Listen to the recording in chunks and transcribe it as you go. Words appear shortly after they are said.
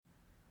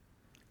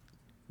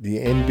The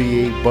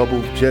NBA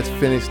bubble just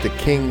finished. The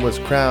king was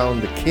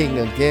crowned the king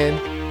again.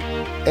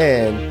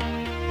 And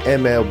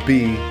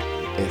MLB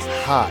is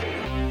hot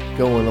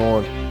going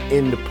on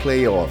in the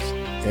playoffs.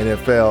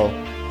 NFL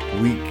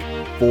week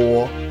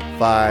 4,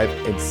 5,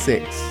 and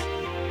 6.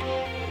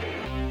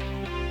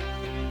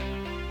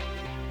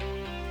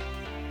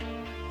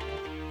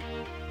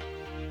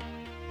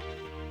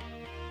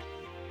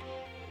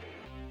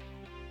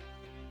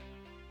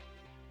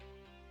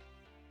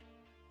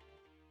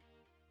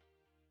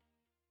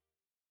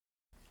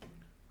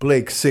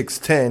 Blake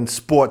 610,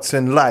 Sports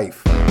and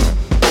Life.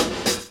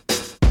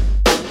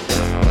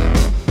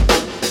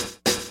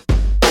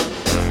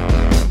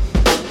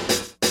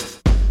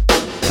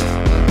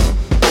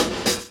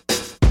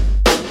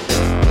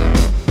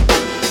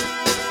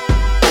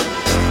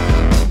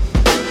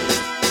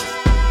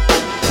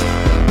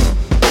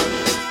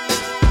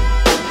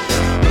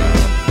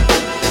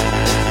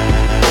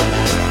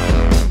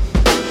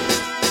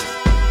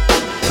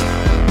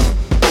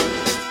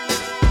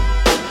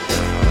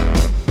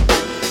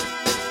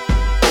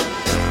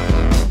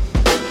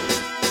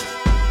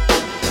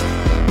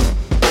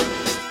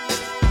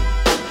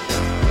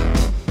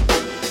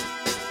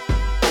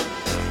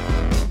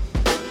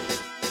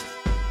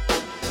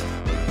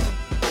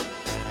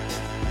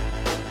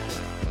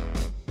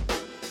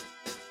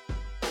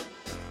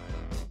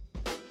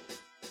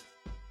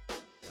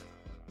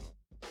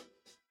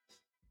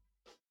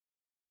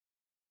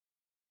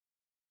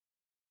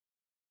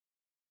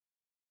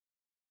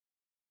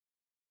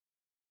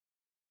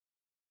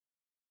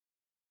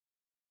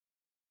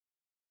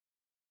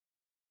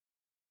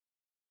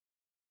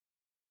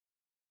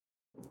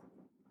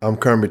 I'm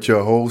Kermit,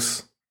 your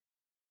host.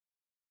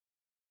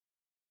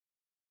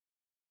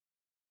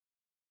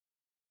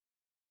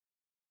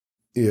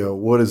 Yeah,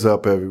 what is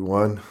up,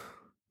 everyone?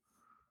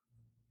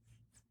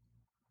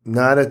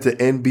 Now that the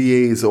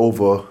NBA is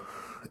over,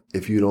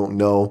 if you don't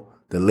know,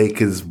 the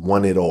Lakers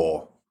won it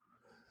all.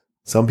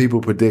 Some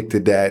people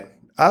predicted that.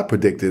 I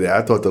predicted it.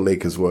 I thought the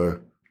Lakers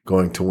were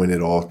going to win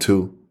it all,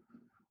 too.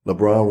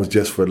 LeBron was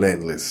just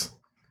relentless.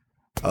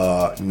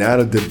 Now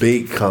the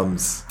debate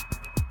comes,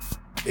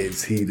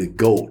 is he the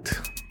GOAT?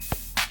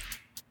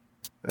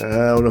 I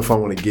don't know if I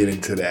want to get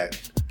into that.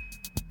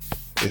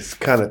 It's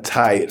kind of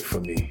tired for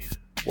me.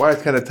 Why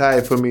it's kind of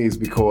tired for me is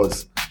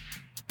because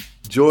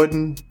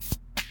Jordan,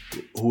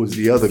 who is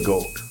the other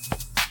GOAT,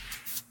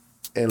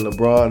 and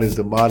LeBron is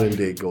the modern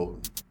day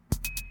GOAT.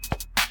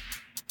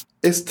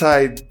 It's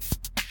tied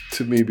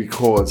to me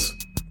because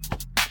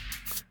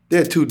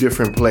they're two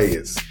different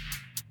players,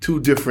 two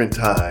different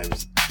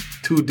times,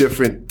 two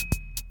different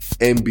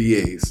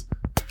NBAs.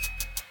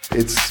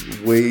 It's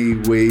way,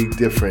 way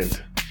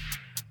different.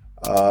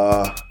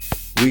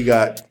 We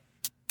got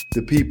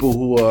the people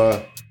who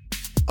are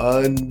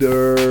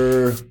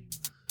under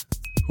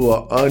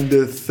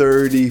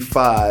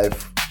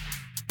 35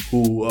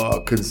 who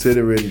are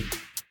considering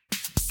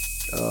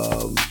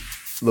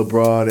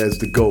LeBron as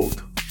the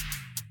GOAT.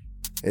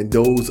 And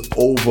those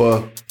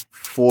over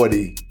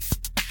 40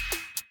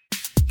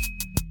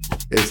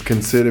 is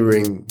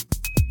considering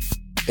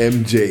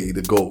MJ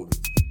the GOAT.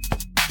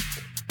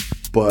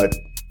 But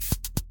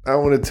I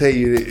want to tell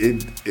you,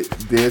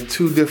 they're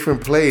two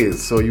different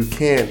players, so you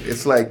can't.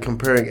 It's like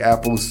comparing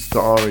apples to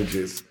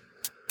oranges.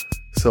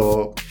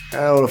 So I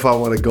don't know if I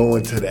want to go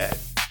into that.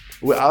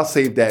 Well, I'll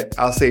save that.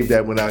 I'll save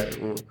that when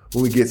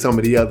we get some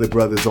of the other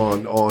brothers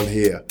on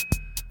here.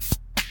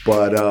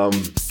 But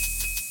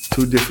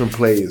two different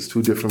players,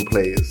 two different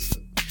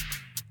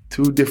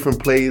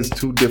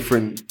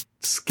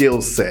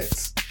skill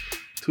sets,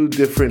 two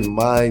different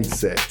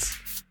mindsets.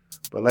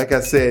 But like I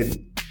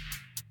said,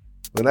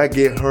 when I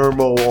get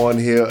Hermo on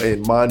here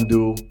and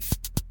Mandu,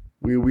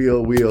 we'll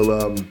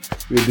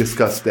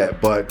discuss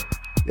that. But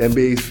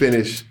NBA's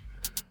finished.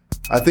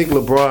 I think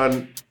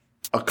LeBron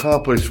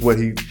accomplished what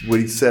he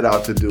set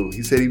out to do.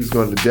 He said he was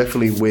going to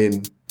definitely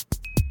win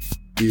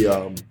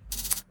the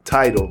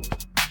title,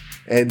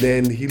 and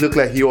then he looked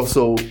like he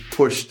also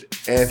pushed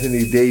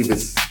Anthony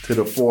Davis to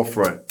the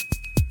forefront.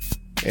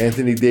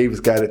 Anthony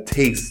Davis got a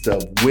taste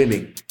of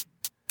winning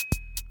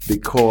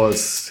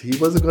because he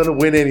wasn't going to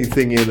win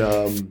anything in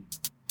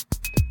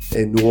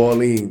New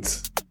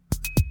Orleans.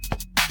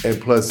 And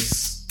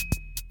plus,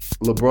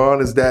 LeBron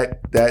is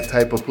that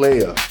type of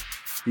player.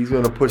 He's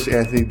going to push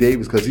Anthony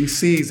Davis because he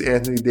sees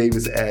Anthony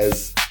Davis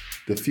as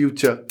the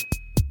future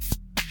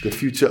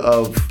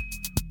of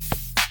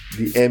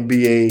the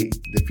NBA,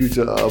 the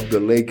future of the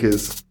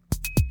Lakers,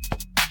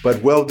 but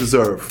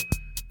well-deserved.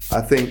 I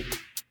think,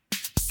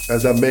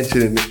 as I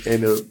mentioned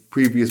in a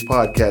previous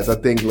podcast, I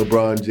think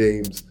LeBron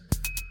James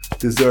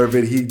deserves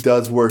it. He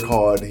does work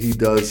hard. He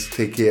does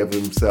take care of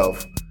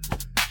himself.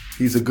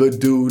 He's a good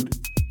dude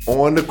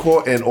on the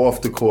court and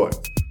off the court.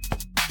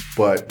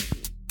 But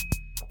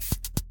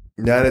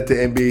now that the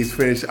NBA's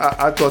finished,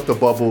 I thought the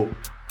bubble,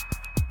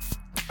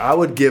 I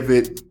would give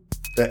it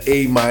an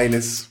A-.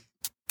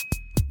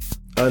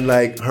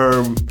 Unlike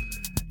Herm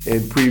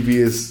in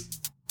previous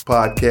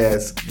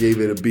podcasts gave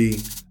it a B.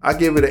 I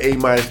gave it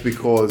an A-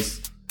 because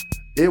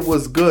it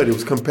was good. It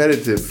was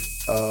competitive.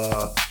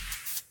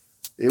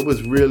 It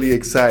was really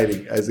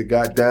exciting as it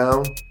got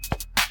down,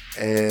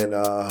 and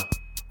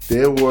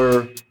there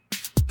were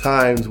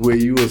times where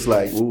you was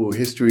like, "Ooh,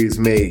 history is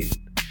made,"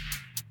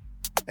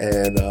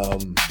 and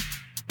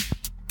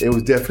it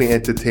was definitely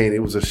entertaining.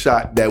 It was a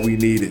shot that we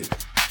needed,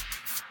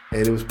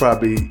 and it was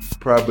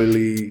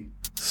probably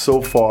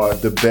so far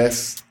the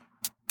best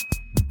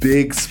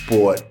big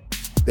sport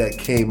that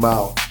came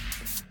out.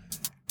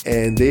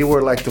 And they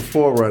were like the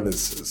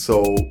forerunners.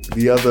 So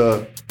the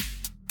other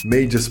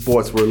major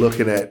sports were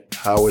looking at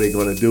how are they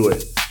going to do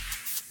it.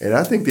 And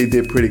I think they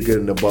did pretty good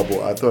in the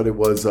bubble. I thought it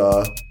was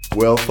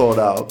well thought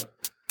out.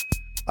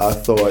 I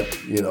thought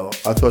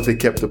they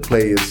kept the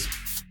players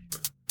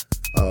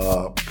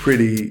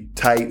pretty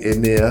tight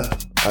in there.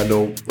 I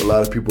know a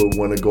lot of people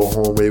want to go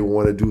home, they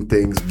want to do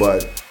things,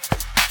 but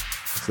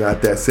it's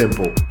not that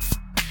simple.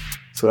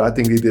 So I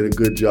think they did a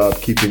good job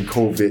keeping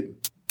COVID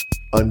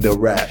under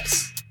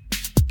wraps.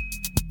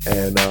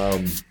 And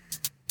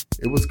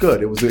it was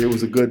good. It was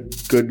a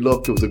good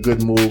look. It was a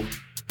good move.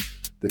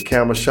 The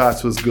camera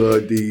shots was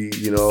good.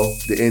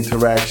 The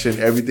interaction,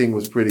 everything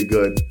was pretty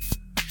good.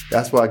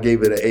 That's why I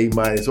gave it an A-.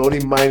 Only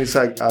minus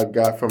I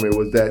got from it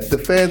was that the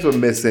fans were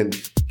missing,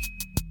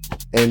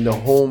 and the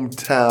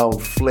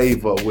hometown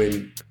flavor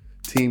when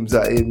teams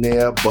are in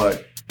there.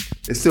 But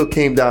it still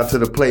came down to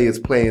the players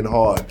playing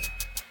hard,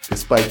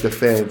 despite the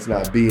fans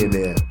not being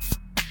there.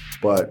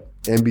 But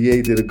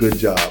NBA did a good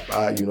job.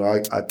 I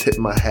tip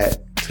my hat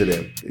to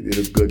them. They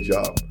did a good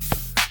job.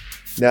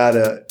 Now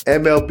the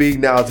MLB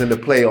now is in the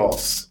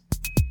playoffs,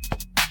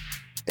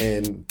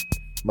 and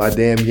my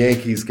damn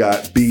Yankees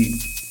got beat.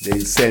 They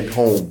sent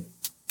home.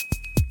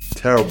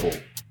 Terrible.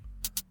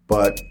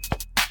 But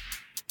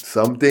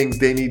some things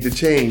they need to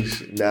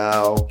change.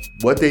 Now,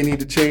 what they need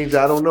to change,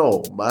 I don't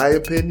know. My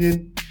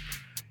opinion,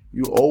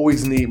 you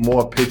always need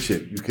more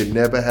pitching. You can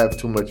never have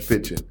too much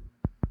pitching.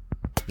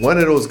 One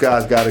of those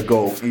guys got to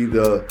go.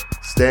 Either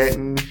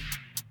Stanton,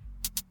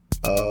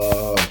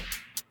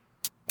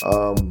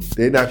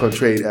 they're not going to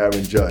trade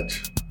Aaron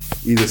Judge.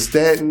 Either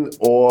Stanton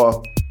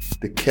or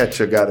the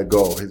catcher got to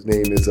go. His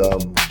name is,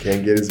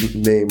 can't get his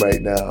name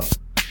right now.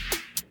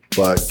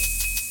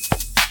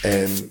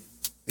 And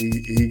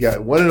he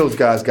got, one of those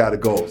guys got to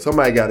go.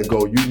 Somebody got to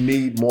go. You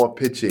need more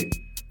pitching.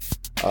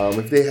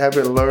 If they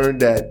haven't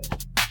learned that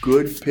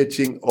good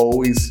pitching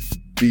always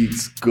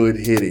beats good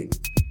hitting.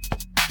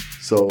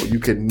 So you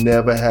can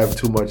never have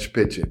too much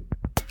pitching,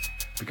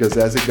 because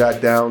as it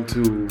got down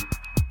to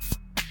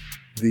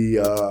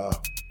the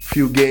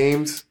few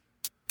games,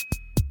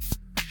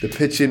 the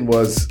pitching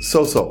was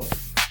so-so.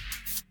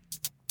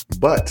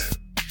 But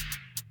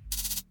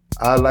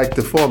I like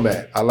the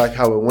format. I like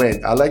how it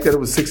went. I like that it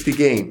was 60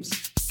 games.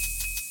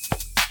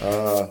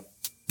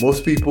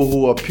 Most people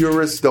who are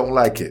purists don't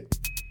like it.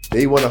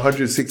 They want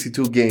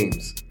 162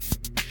 games.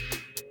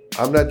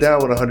 I'm not down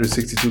with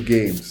 162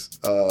 games.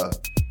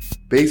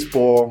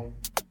 Baseball,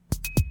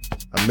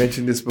 I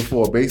mentioned this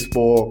before,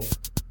 baseball,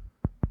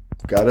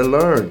 gotta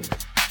learn.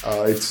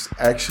 It's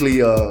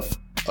actually a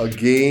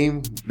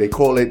game, they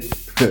call it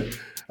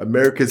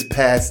America's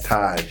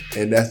pastime,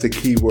 and that's the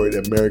key word,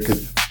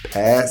 America's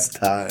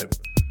pastime.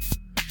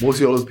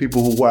 Most of those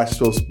people who watch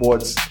those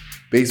sports,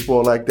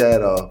 baseball like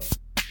that, are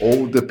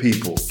older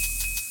people.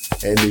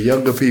 And the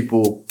younger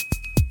people,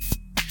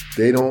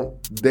 they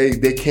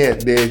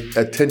can't, their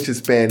attention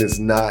span is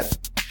not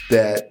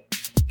that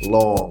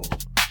long.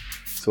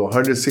 So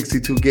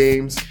 162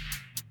 games,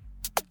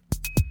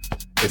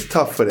 it's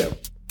tough for them.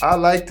 I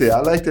liked it. I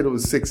liked that it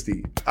was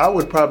 60. I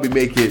would probably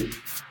make it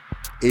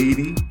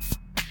 80,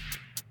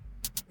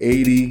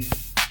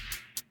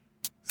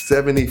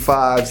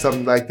 75,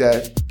 something like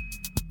that.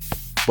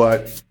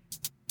 But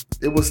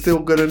it was still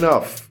good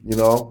enough,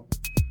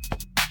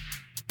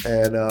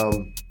 And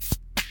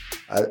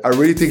I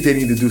really think they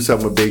need to do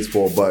something with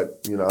baseball,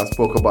 but, I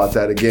spoke about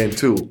that again,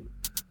 too.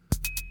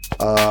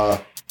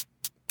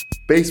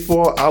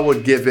 Baseball, I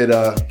would give it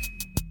a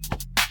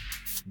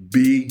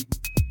B,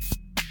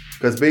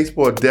 because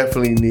baseball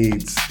definitely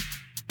needs,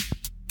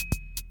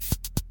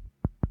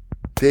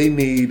 they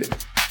need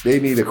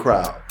a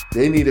crowd.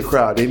 They need a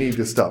crowd. They need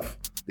the stuff.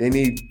 They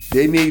need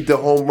the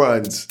home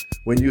runs.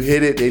 When you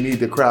hit it, they need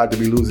the crowd to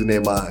be losing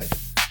their mind.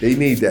 They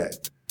need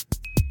that.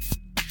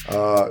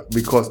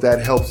 Because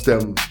that helps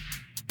them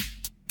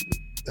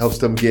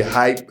get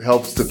hype,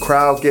 helps the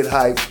crowd get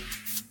hype,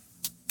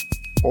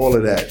 all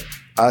of that.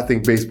 I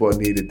think baseball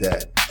needed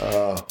that.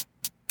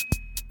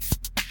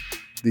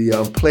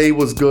 The play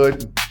was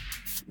good.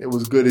 It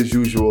was good as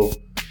usual.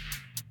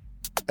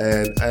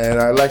 And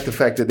I like the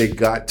fact that they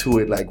got to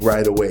it like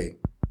right away.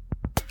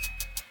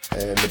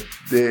 And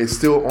they're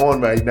still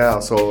on right now,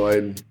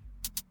 and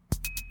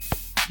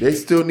they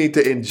still need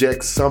to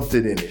inject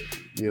something in it,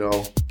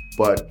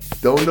 But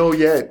don't know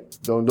yet.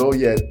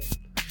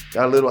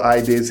 Got little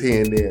ideas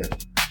here and there.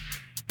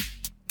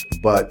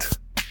 But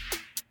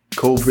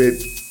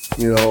COVID,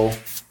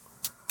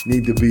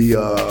 need to be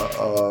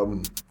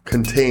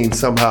contained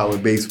somehow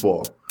in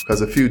baseball,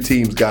 because a few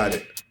teams got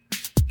it.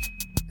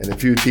 And a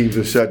few teams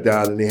were shut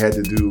down and they had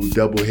to do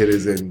double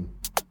hitters, and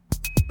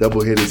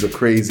double hitters are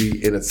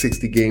crazy in a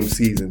 60-game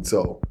season.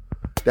 So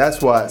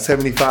that's why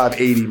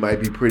 75-80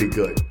 might be pretty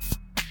good.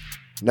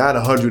 Not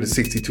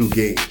 162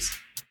 games.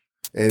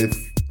 And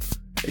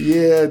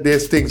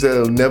there's things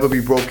that'll never be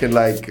broken,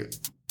 like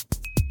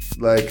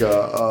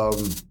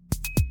the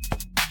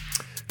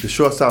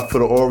shortstop for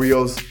the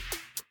Orioles,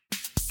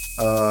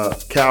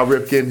 Cal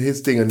Ripken.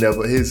 His thing will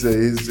never, his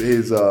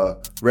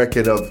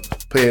record of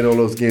playing all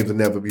those games will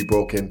never be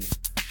broken,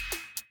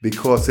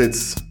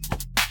 because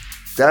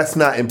that's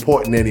not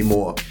important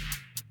anymore.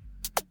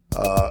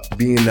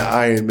 Being the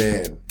Iron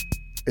Man,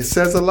 it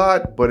says a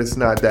lot, but it's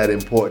not that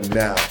important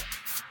now.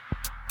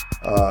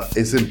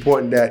 It's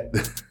important that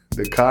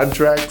the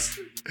contracts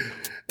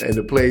and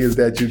the players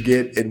that you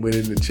get and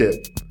winning the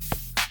chip.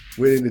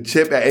 Winning the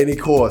chip at any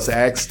cost.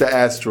 Ask the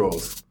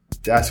Astros.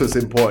 That's what's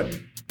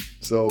important.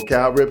 So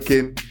Cal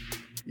Ripken,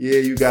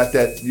 you got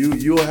that.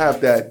 You'll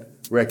have that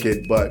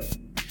record, but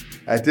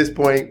at this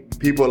point,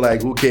 people are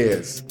like, who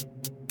cares?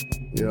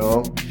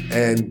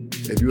 And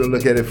if you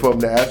look at it from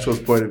the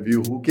Astros' point of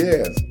view, who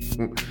cares?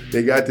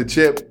 They got the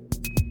chip.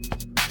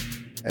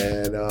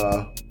 And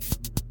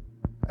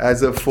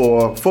as of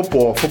for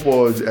football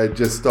had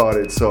just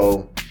started,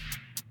 so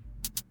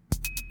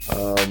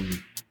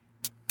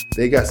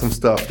they got some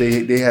stuff.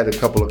 They had a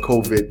couple of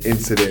COVID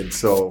incidents,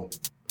 so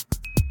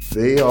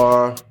they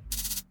are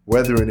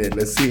weathering it.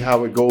 Let's see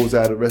how it goes,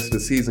 how the rest of the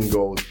season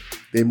goes.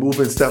 They're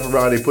moving stuff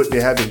around.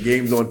 They're having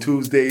games on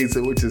Tuesdays,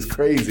 which is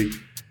crazy,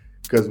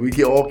 because we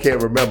all can't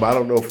remember. I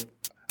don't know if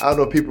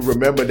people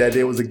remember that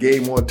there was a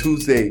game on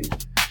Tuesday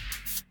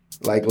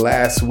like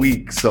last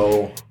week.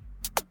 So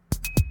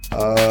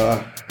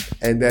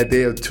and that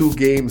there are 2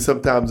 games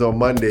sometimes on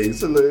Monday.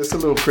 It's a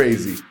little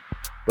crazy.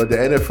 But the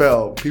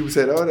NFL, people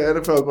said, the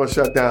NFL is going to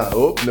shut down.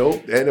 Oh,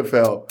 nope, the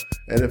NFL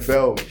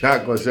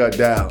not going to shut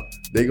down.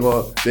 They're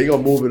going to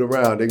move it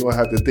around. They're going to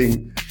have to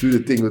do the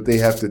thing that they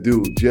have to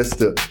do just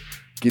to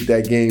get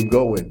that game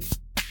going.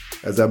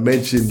 As I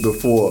mentioned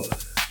before,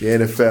 the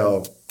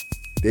NFL,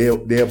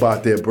 they're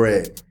about their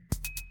bread.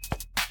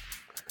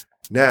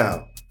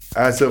 Now,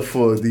 as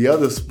for the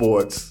other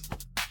sports,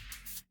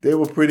 they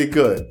were pretty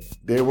good.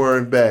 They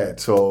weren't bad.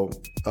 So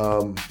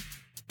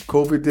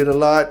COVID did a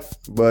lot,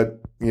 but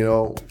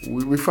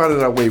we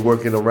found our way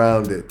working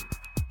around it.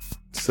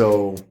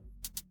 So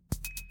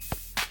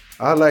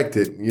I liked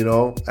it.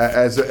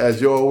 As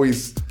you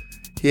always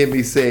hear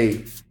me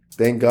say,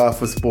 thank God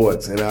for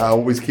sports, and I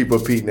always keep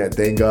repeating that.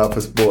 Thank God for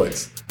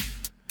sports.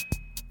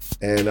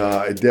 And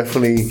it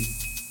definitely,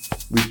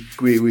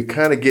 we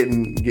kind of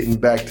getting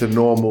back to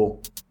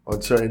normal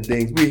on certain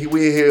things.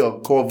 We hear a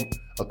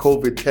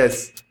COVID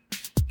test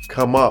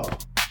come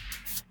up,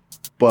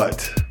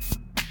 but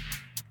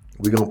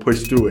we're gonna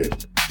push through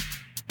it.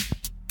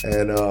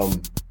 And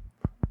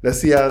let's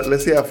see how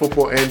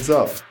football ends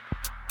up.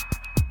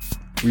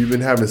 We've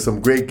been having some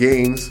great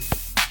games.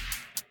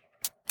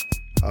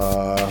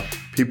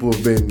 People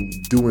have been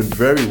doing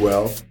very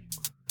well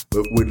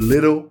with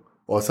little,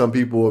 or some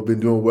people have been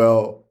doing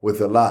well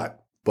with a lot.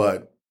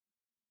 But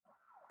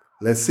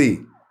let's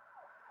see.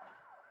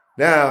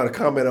 Now, to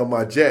comment on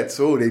my Jets.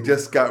 Oh, they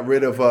just got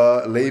rid of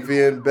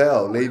Le'Veon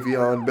Bell.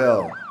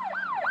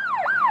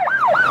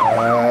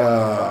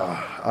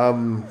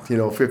 I'm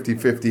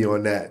 50-50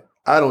 on that.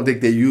 I don't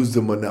think they used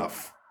him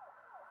enough.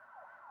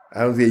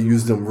 I don't think they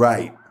used him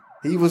right.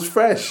 He was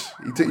fresh.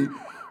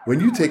 When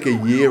you take a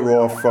year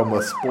off from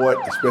a sport,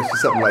 especially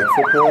something like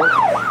football,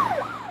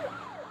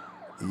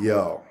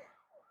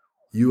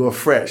 you are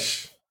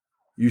fresh.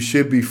 You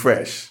should be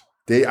fresh.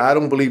 I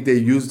don't believe they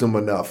used him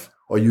enough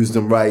or used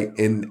him right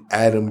in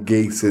Adam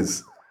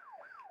Gase's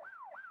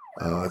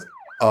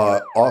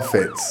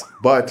offense.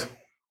 But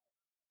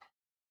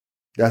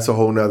that's a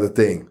whole nother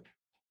thing.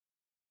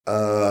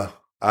 I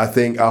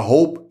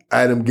hope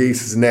Adam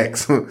Gase is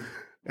next.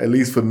 At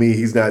least for me,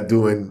 he's not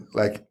doing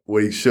like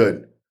what he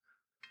should.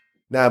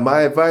 Now,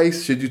 my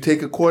advice, should you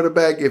take a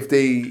quarterback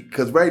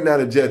because right now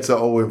the Jets are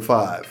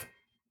 0-5.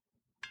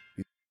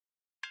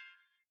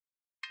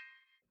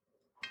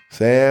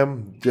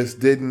 Sam just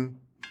didn't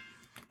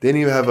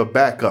even have a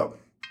backup.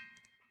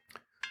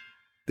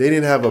 They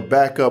didn't have a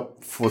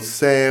backup for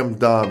Sam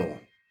Darnold,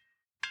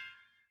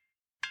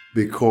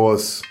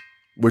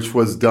 which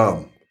was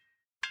dumb.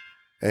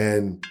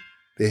 And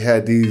they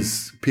had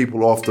these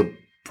people off the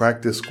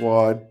practice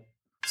squad.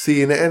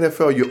 See, in the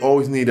NFL, you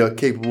always need a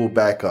capable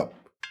backup.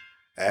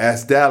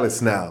 Ask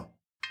Dallas now.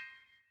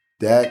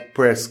 Dak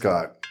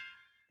Prescott.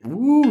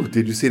 Woo,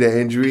 did you see that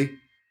injury?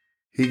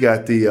 He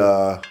got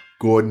the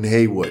Gordon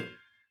Hayward.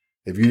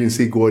 If you didn't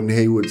see Gordon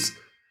Hayward's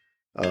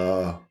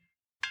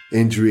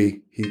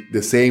injury,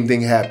 the same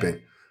thing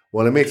happened.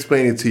 Well, let me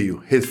explain it to you.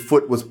 His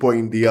foot was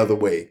pointing the other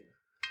way.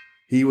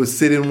 He was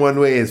sitting one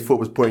way, his foot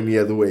was pointing the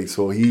other way.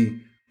 So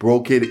he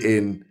broke it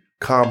in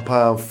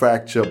compound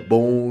fracture,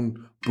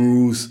 bone,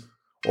 bruise,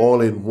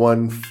 all in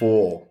one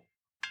fall.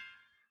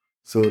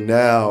 So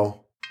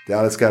now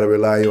Dallas got to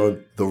rely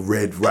on the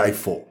red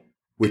rifle,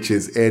 which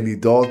is Andy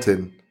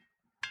Dalton.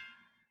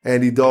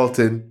 Andy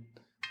Dalton,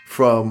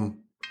 from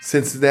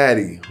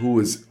Cincinnati, who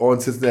was on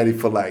Cincinnati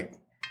for like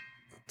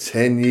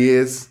 10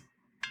 years,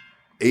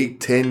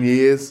 10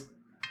 years.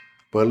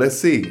 But let's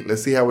see.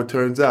 Let's see how it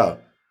turns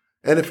out.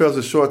 NFL's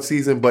a short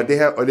season, but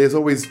there's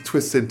always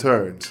twists and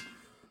turns.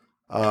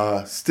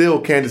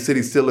 Still, Kansas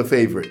City's still a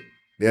favorite.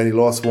 They only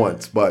lost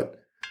once, but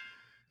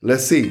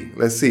let's see.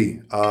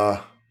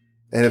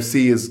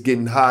 NFC is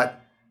getting hot.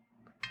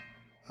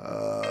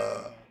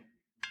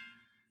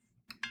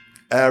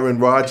 Aaron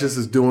Rodgers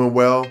is doing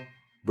well.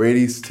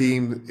 Brady's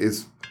team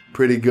is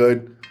pretty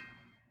good.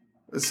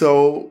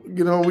 So,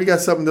 we got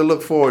something to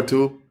look forward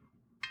to.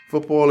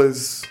 Football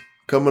is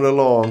coming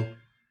along.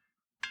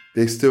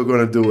 They're still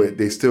going to do it.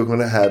 They're still going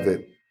to have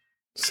it.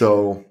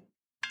 So,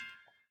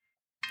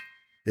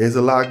 there's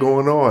a lot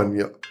going on.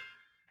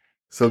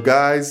 So,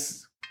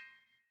 guys,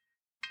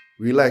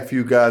 we like for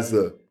you guys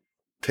to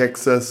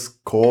text us,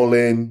 call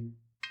in,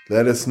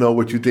 let us know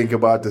what you think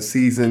about the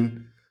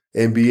season,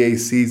 NBA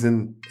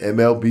season,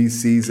 MLB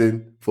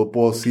season,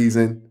 football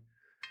season.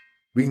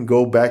 We can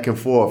go back and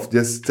forth.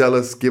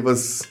 Just give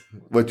us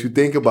what you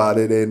think about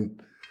it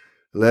and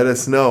let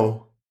us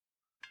know.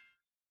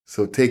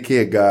 So take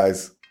care,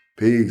 guys.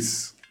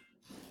 Peace.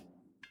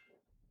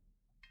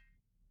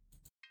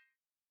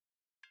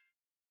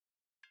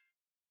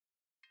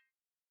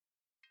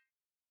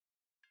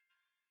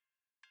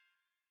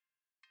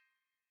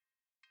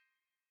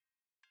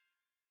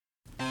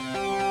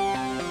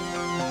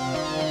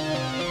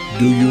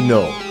 Do You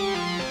Know?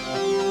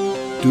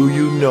 Do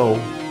You Know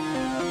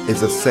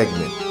is a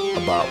segment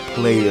about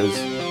players,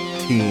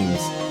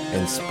 teams,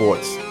 and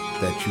sports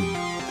that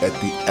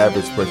the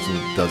average person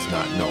does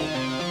not know.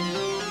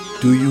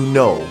 Do you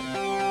know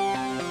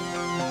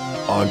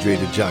Andre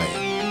the Giant?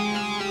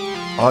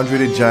 Andre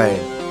the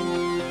Giant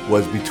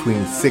was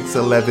between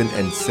 6'11"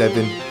 and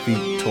 7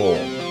 feet tall.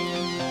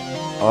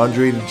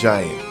 Andre the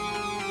Giant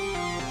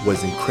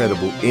was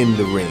incredible in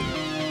the ring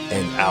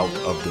and out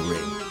of the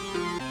ring.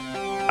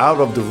 Out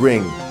of the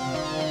ring,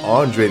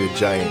 Andre the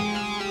Giant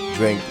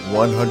drank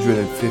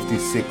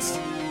 156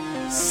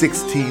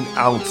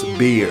 16-ounce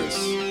beers.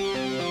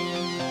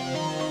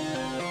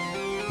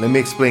 Let me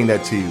explain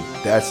that to you.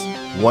 That's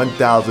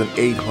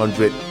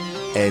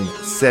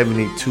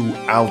 1,872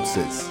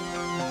 ounces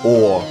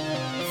or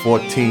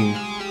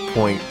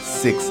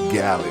 14.6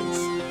 gallons.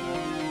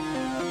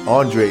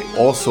 Andre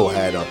also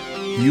had a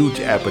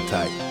huge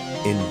appetite.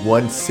 In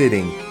one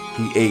sitting,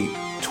 he ate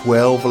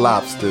 12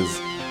 lobsters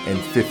and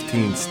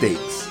 15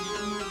 steaks.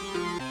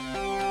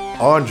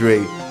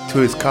 Andre, to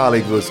his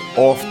colleague, was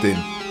often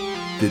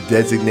the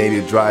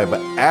designated driver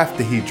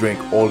after he drank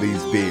all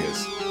these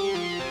beers.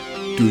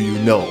 Do you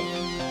know?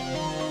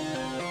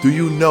 Do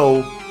you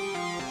know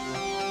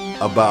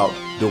about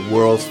the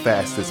world's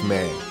fastest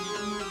man,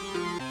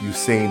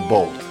 Usain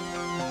Bolt?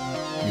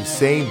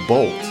 Usain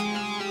Bolt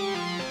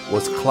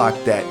was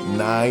clocked at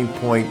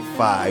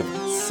 9.5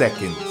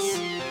 seconds,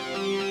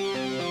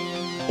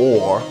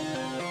 or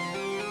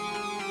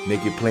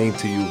make it plain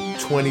to you,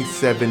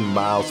 27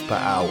 miles per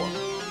hour.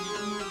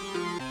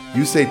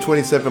 You say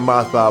 27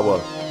 miles per hour,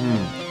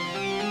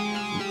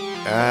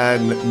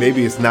 and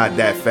maybe it's not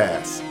that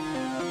fast.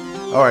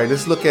 All right,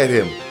 let's look at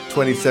him,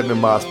 27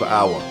 miles per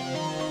hour.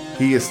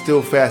 He is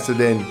still faster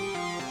than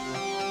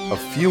a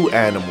few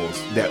animals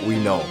that we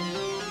know.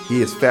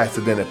 He is faster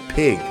than a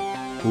pig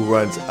who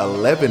runs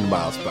 11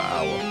 miles per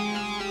hour.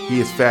 He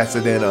is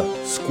faster than a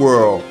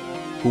squirrel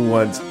who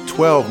runs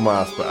 12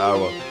 miles per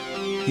hour.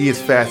 He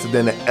is faster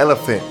than an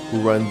elephant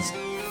who runs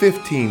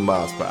 15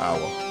 miles per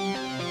hour.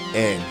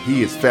 And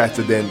he is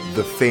faster than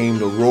the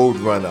famed road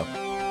runner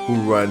who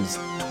runs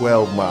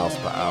 12 miles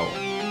per hour.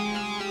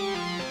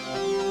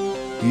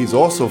 He's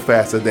also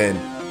faster than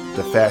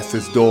the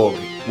fastest dog,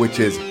 which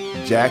is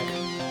Jack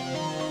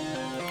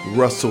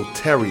Russell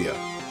Terrier,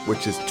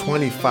 which is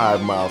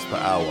 25 miles per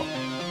hour.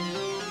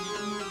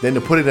 Then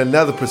to put it in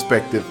another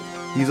perspective,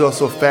 he's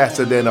also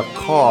faster than a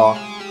car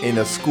in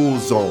a school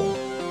zone.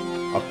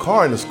 A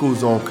car in a school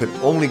zone could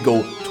only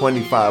go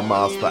 25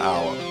 miles per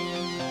hour.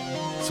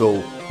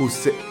 So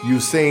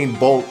Usain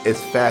Bolt is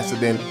faster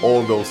than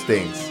all those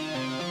things.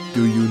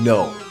 Do you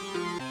know?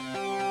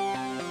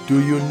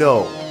 Do you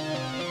know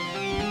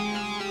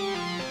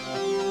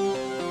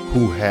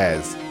who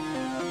has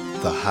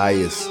the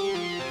highest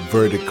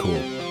vertical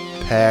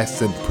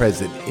past and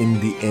present in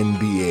the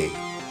NBA?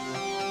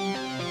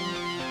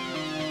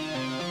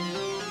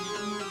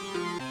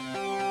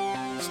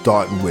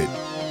 Starting with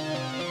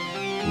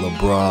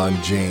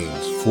LeBron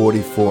James,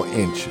 44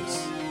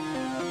 inches.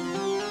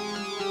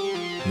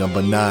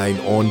 Number 9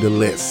 on the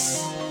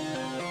list,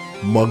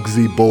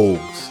 Muggsy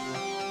Bogues,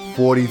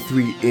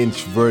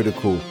 43-inch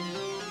vertical.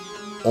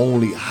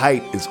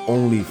 Height is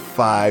only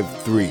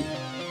 5'3".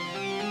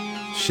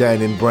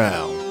 Shannon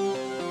Brown,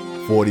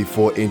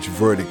 44-inch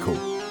vertical.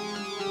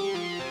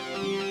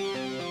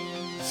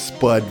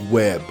 Spud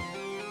Webb,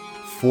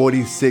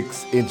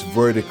 46-inch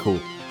vertical.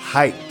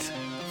 Height,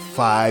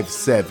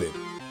 5'7".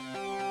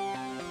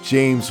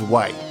 James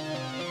White,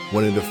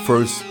 one of the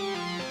first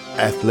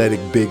athletic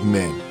big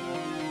men,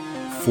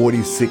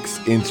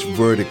 46-inch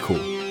vertical.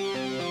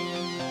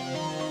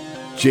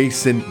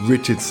 Jason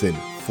Richardson,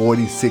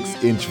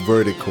 46-inch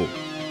vertical.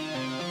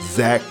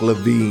 Zach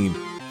LaVine,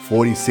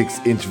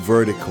 46-inch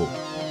vertical.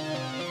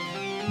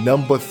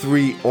 Number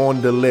 3 on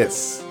the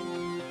list,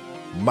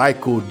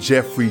 Michael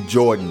Jeffrey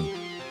Jordan,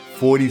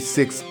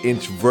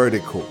 46-inch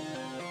vertical.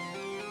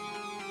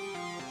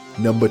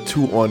 Number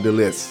 2 on the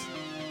list,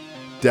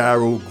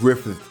 Darrell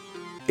Griffith,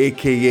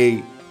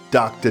 aka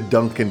Dr.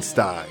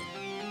 Duncanstein,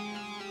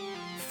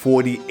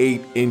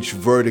 48-inch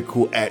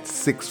vertical at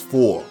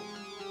 6'4".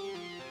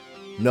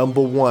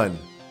 Number 1,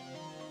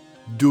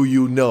 do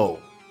you know?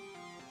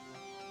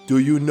 Do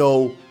you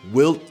know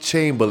Wilt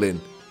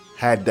Chamberlain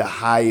had the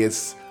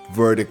highest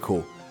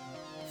vertical,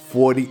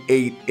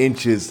 48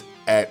 inches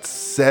at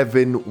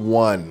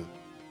 7'1"?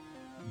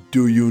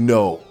 Do you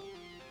know?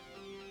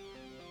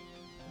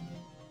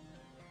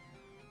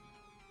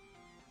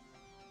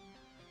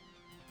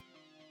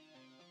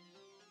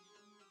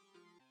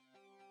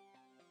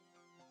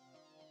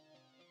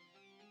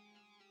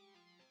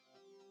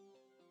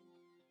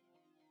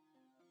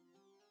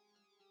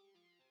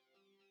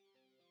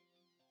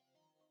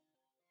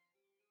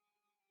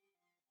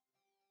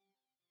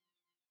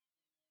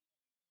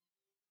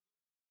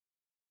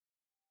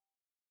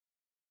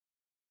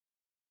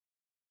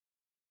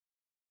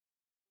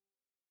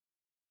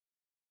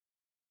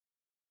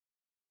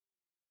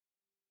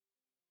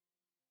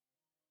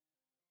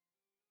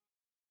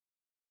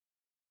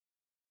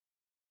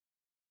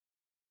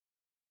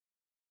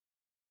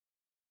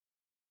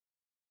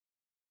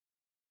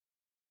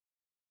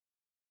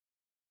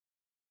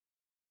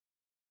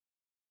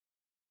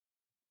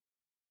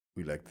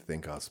 We'd like to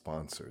thank our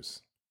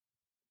sponsors.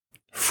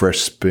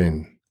 Fresh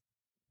Spin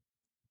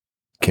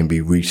can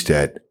be reached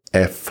at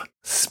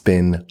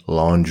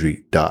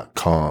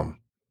fspinlaundry.com.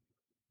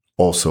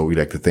 Also, we'd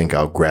like to thank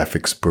our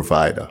graphics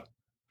provider.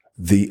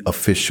 The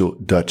Official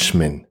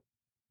Dutchman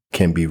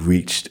can be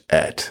reached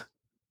at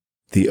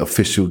The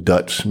Official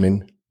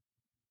Dutchman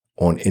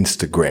on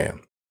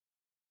Instagram.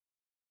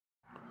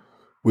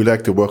 We'd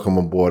like to welcome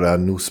aboard our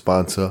new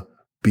sponsor,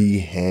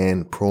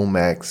 Behan Pro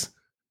Max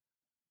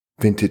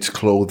Vintage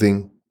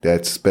Clothing.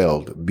 That's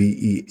spelled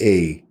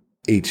BEAHAN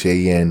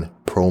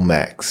Pro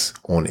Max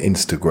on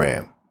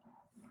Instagram.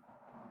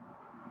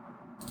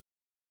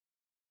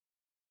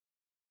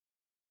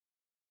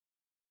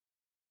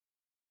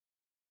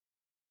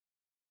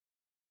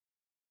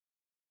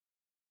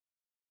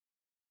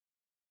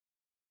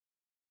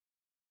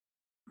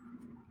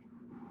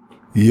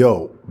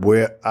 Yo,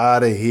 we're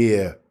out of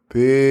here.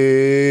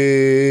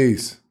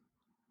 Peace.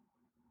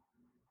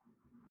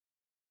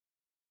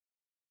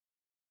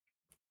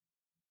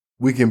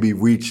 We can be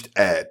reached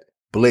at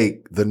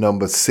Blake, the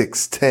number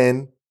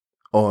 610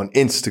 on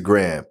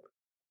Instagram.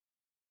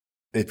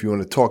 If you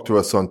want to talk to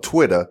us on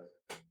Twitter,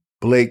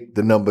 Blake,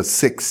 the number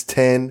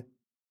 610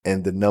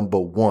 and the number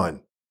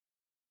 1.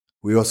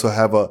 We also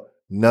have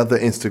another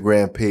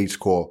Instagram page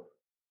called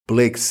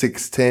Blake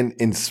 610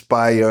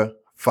 Inspire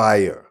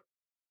Fire.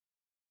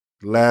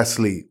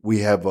 Lastly, we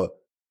have a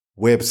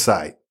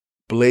website,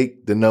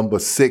 Blake, the number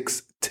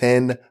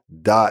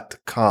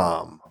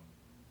 610.com.